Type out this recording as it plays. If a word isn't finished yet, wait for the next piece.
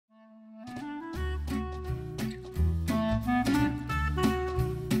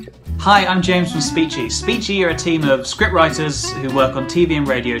Hi, I'm James from Speechy. Speechy are a team of scriptwriters who work on TV and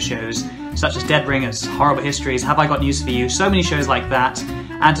radio shows such as Dead Ringers, Horrible Histories, Have I Got News For You, so many shows like that.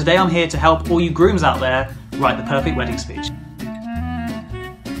 And today I'm here to help all you grooms out there write the perfect wedding speech.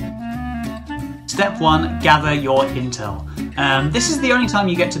 Step 1, gather your intel. This is the only time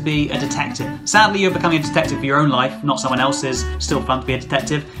you get to be a detective. Sadly, you're becoming a detective for your own life, not someone else's. Still fun to be a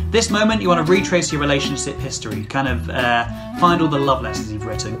detective. This moment, you want to retrace your relationship history, kind of find all the love letters you've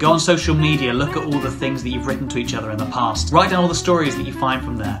written. Go on social media, look at all the things that you've written to each other in the past. Write down all the stories that you find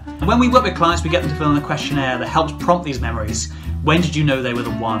from there. And when we work with clients, we get them to fill in a questionnaire that helps prompt these memories. When did you know they were the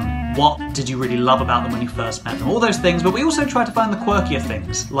one? What did you really love about them when you first met them? All those things, but we also try to find the quirkier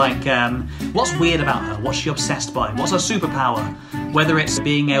things, like what's weird about her? What's she obsessed by? What's her superpower? Whether it's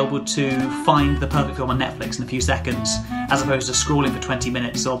being able to find the perfect film on Netflix in a few seconds, as opposed to scrolling for 20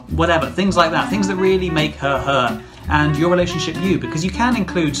 minutes or whatever, things like that, things that really make her her, and your relationship you, because you can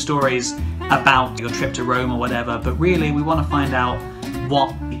include stories about your trip to Rome or whatever, but really we want to find out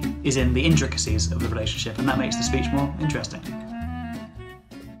what is in the intricacies of the relationship, and that makes the speech more interesting.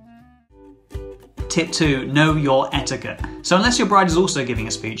 Tip 2, know your etiquette. So unless your bride is also giving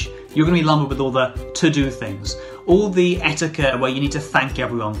a speech, you're going to be lumbered with all the to-do things. All the etiquette where you need to thank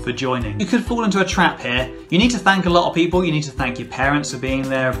everyone for joining. You could fall into a trap here. You need to thank a lot of people. You need to thank your parents for being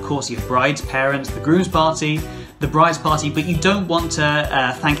there, of course your bride's parents, the groom's party, the bride's party, but you don't want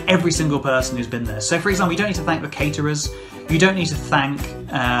to thank every single person who's been there. So for example, you don't need to thank the caterers, you don't need to thank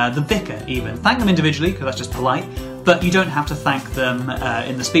the vicar even. Thank them individually, because that's just polite, but you don't have to thank them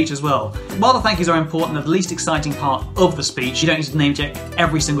in the speech as well. While the thank yous are important, the least exciting part of the speech, you don't need to name check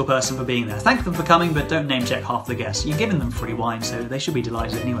every single person for being there. Thank them for coming, but don't name check half the guests. You're giving them free wine, so they should be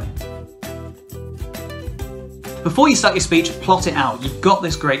delighted anyway. Before you start your speech, plot it out. You've got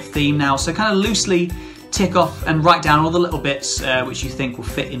this great theme now, so kind of loosely tick off and write down all the little bits which you think will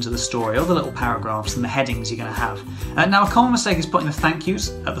fit into the story, all the little paragraphs and the headings you're going to have. Now, a common mistake is putting the thank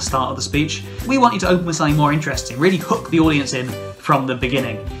yous at the start of the speech. We want you to open with something more interesting, really hook the audience in from the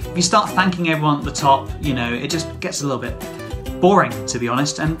beginning. If you start thanking everyone at the top, you know, it just gets a little bit boring, to be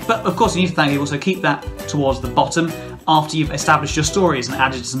honest. But of course you need to thank people, so keep that towards the bottom after you've established your stories and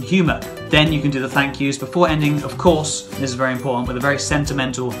added some humour. Then you can do the thank yous before ending, of course, this is very important, with a very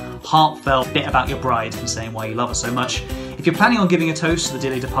sentimental, heartfelt bit about your bride and saying why you love her so much. If you're planning on giving a toast to the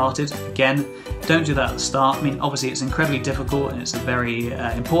dearly departed, again, don't do that at the start. I mean, obviously it's incredibly difficult and it's a very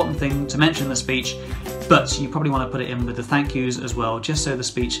important thing to mention in the speech, but you probably want to put it in with the thank yous as well, just so the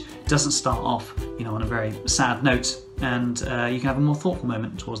speech doesn't start off, you know, on a very sad note, and you can have a more thoughtful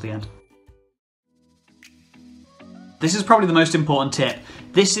moment towards the end. This is probably the most important tip.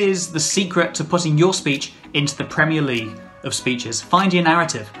 This is the secret to putting your speech into the Premier League of speeches. Find your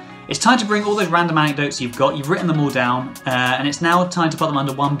narrative. It's time to bring all those random anecdotes you've got, you've written them all down, and it's now time to put them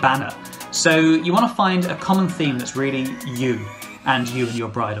under one banner. So you want to find a common theme that's really you and your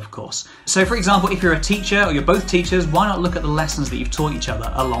bride, of course. So for example, if you're a teacher or you're both teachers, why not look at the lessons that you've taught each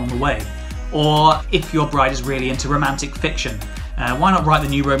other along the way? Or if your bride is really into romantic fiction, why not write the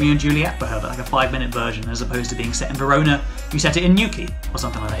new Romeo and Juliet for her, but like a 5-minute version, as opposed to being set in Verona, you set it in Newquay, or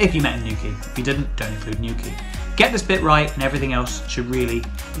something like that, if you met in Newquay. If you didn't, don't include Newquay. Get this bit right and everything else should really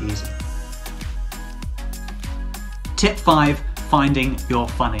be easy. Tip 5, finding you're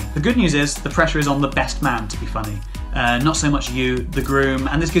funny. The good news is the pressure is on the best man to be funny. Not so much you, the groom,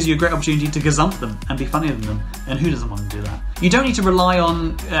 and this gives you a great opportunity to gazump them and be funnier than them, and who doesn't want to do that? You don't need to rely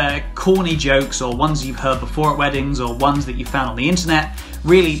on corny jokes or ones you've heard before at weddings or ones that you found on the internet.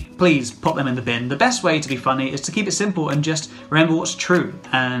 Really, please put them in the bin. The best way to be funny is to keep it simple and just remember what's true,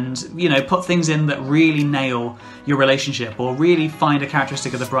 and you know, put things in that really nail your relationship or really find a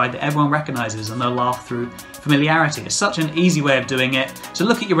characteristic of the bride that everyone recognises and they'll laugh through familiarity. It's such an easy way of doing it. So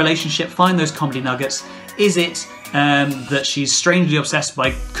look at your relationship, find those comedy nuggets. Is it that she's strangely obsessed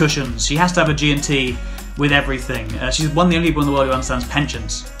by cushions? She has to have a G&T with everything. She's one of the only people in the world who understands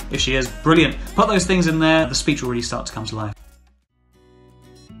pensions. If she is, brilliant. Put those things in there, the speech will really start to come to life.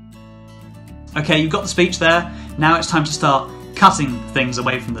 Okay, you've got the speech there. Now it's time to start cutting things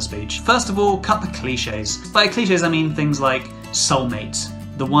away from the speech. First of all, cut the cliches. By cliches I mean things like soulmate,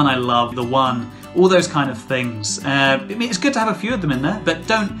 the one I love, the one, all those kind of things. It's good to have a few of them in there, but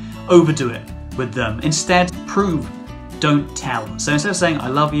don't overdo it with them. Instead, prove, don't tell. So instead of saying I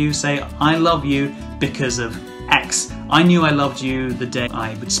love you, say I love you because of X. I knew I loved you the day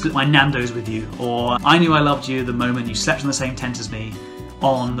I would split my Nando's with you, or I knew I loved you the moment you slept in the same tent as me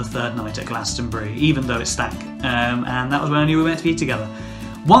on the 3rd night at Glastonbury, even though it stank. And that was when I knew we were meant to be together.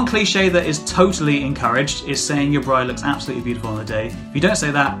 One cliche that is totally encouraged is saying your bride looks absolutely beautiful on the day. If you don't say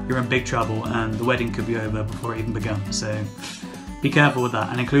that, you're in big trouble and the wedding could be over before it even begun. So be careful with that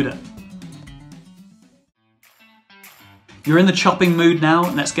and include it. You're in the chopping mood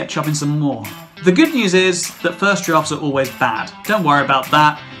now, let's get chopping some more. The good news is that first drafts are always bad. Don't worry about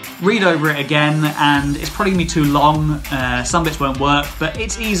that. Read over it again, and it's probably going to be too long. Some bits won't work, but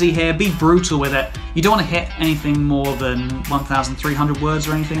it's easy here. Be brutal with it. You don't want to hit anything more than 1,300 words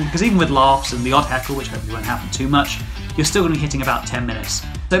or anything, because even with laughs and the odd heckle, which hopefully won't happen too much, you're still going to be hitting about 10 minutes.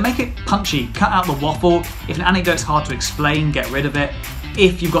 So make it punchy, cut out the waffle. If an anecdote's hard to explain, get rid of it.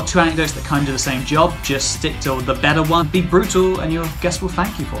 If you've got two anecdotes that kind of do the same job, just stick to the better one. Be brutal, and your guest will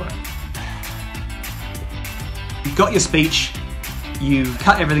thank you for it. You've got your speech. You've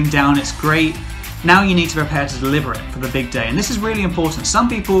cut everything down, it's great. Now you need to prepare to deliver it for the big day, and this is really important. Some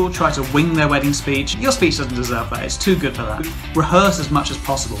people try to wing their wedding speech. Your speech doesn't deserve that, it's too good for that. Rehearse as much as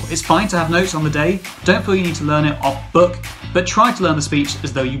possible. It's fine to have notes on the day. Don't feel you need to learn it off book, but try to learn the speech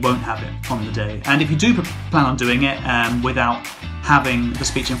as though you won't have it on the day. And if you do plan on doing it without having the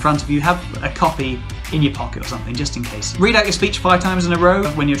speech in front of you, have a copy in your pocket or something, just in case. Read out your speech 5 times in a row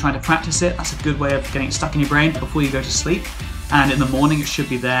when you're trying to practice it. That's a good way of getting it stuck in your brain before you go to sleep. And in the morning it should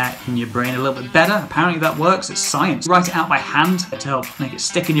be there in your brain a little bit better. Apparently that works, it's science. Write it out by hand to help make it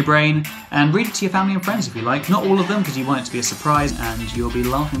stick in your brain, and read it to your family and friends if you like. Not all of them, because you want it to be a surprise and you'll be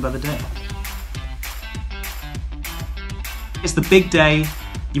laughing by the day. It's the big day.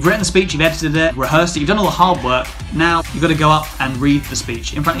 You've written the speech, you've edited it, rehearsed it, you've done all the hard work. Now you've got to go up and read the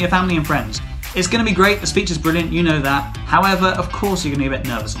speech in front of your family and friends. It's going to be great, the speech is brilliant, you know that. However, of course you're going to be a bit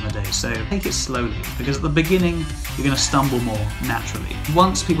nervous on the day, so take it slowly, because at the beginning you're going to stumble more naturally.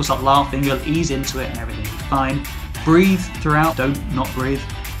 Once people start laughing, you'll ease into it and everything will be fine. Breathe throughout, don't not breathe.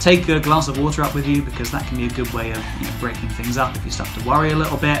 Take a glass of water up with you, because that can be a good way of breaking things up if you start to worry a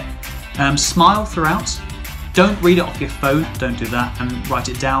little bit. Smile throughout. Don't read it off your phone, don't do that, and write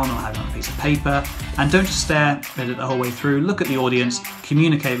it down or have it on a piece of paper. And don't just stare at it the whole way through. Look at the audience,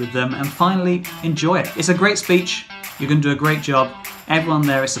 communicate with them, and finally enjoy it. It's a great speech, you're going to do a great job. Everyone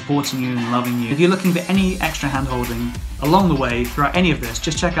there is supporting you and loving you. If you're looking for any extra hand-holding along the way throughout any of this,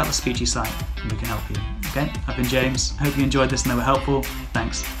 just check out the Speechy site and we can help you. Okay, I've been James, hope you enjoyed this and they were helpful.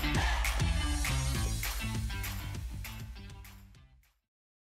 Thanks.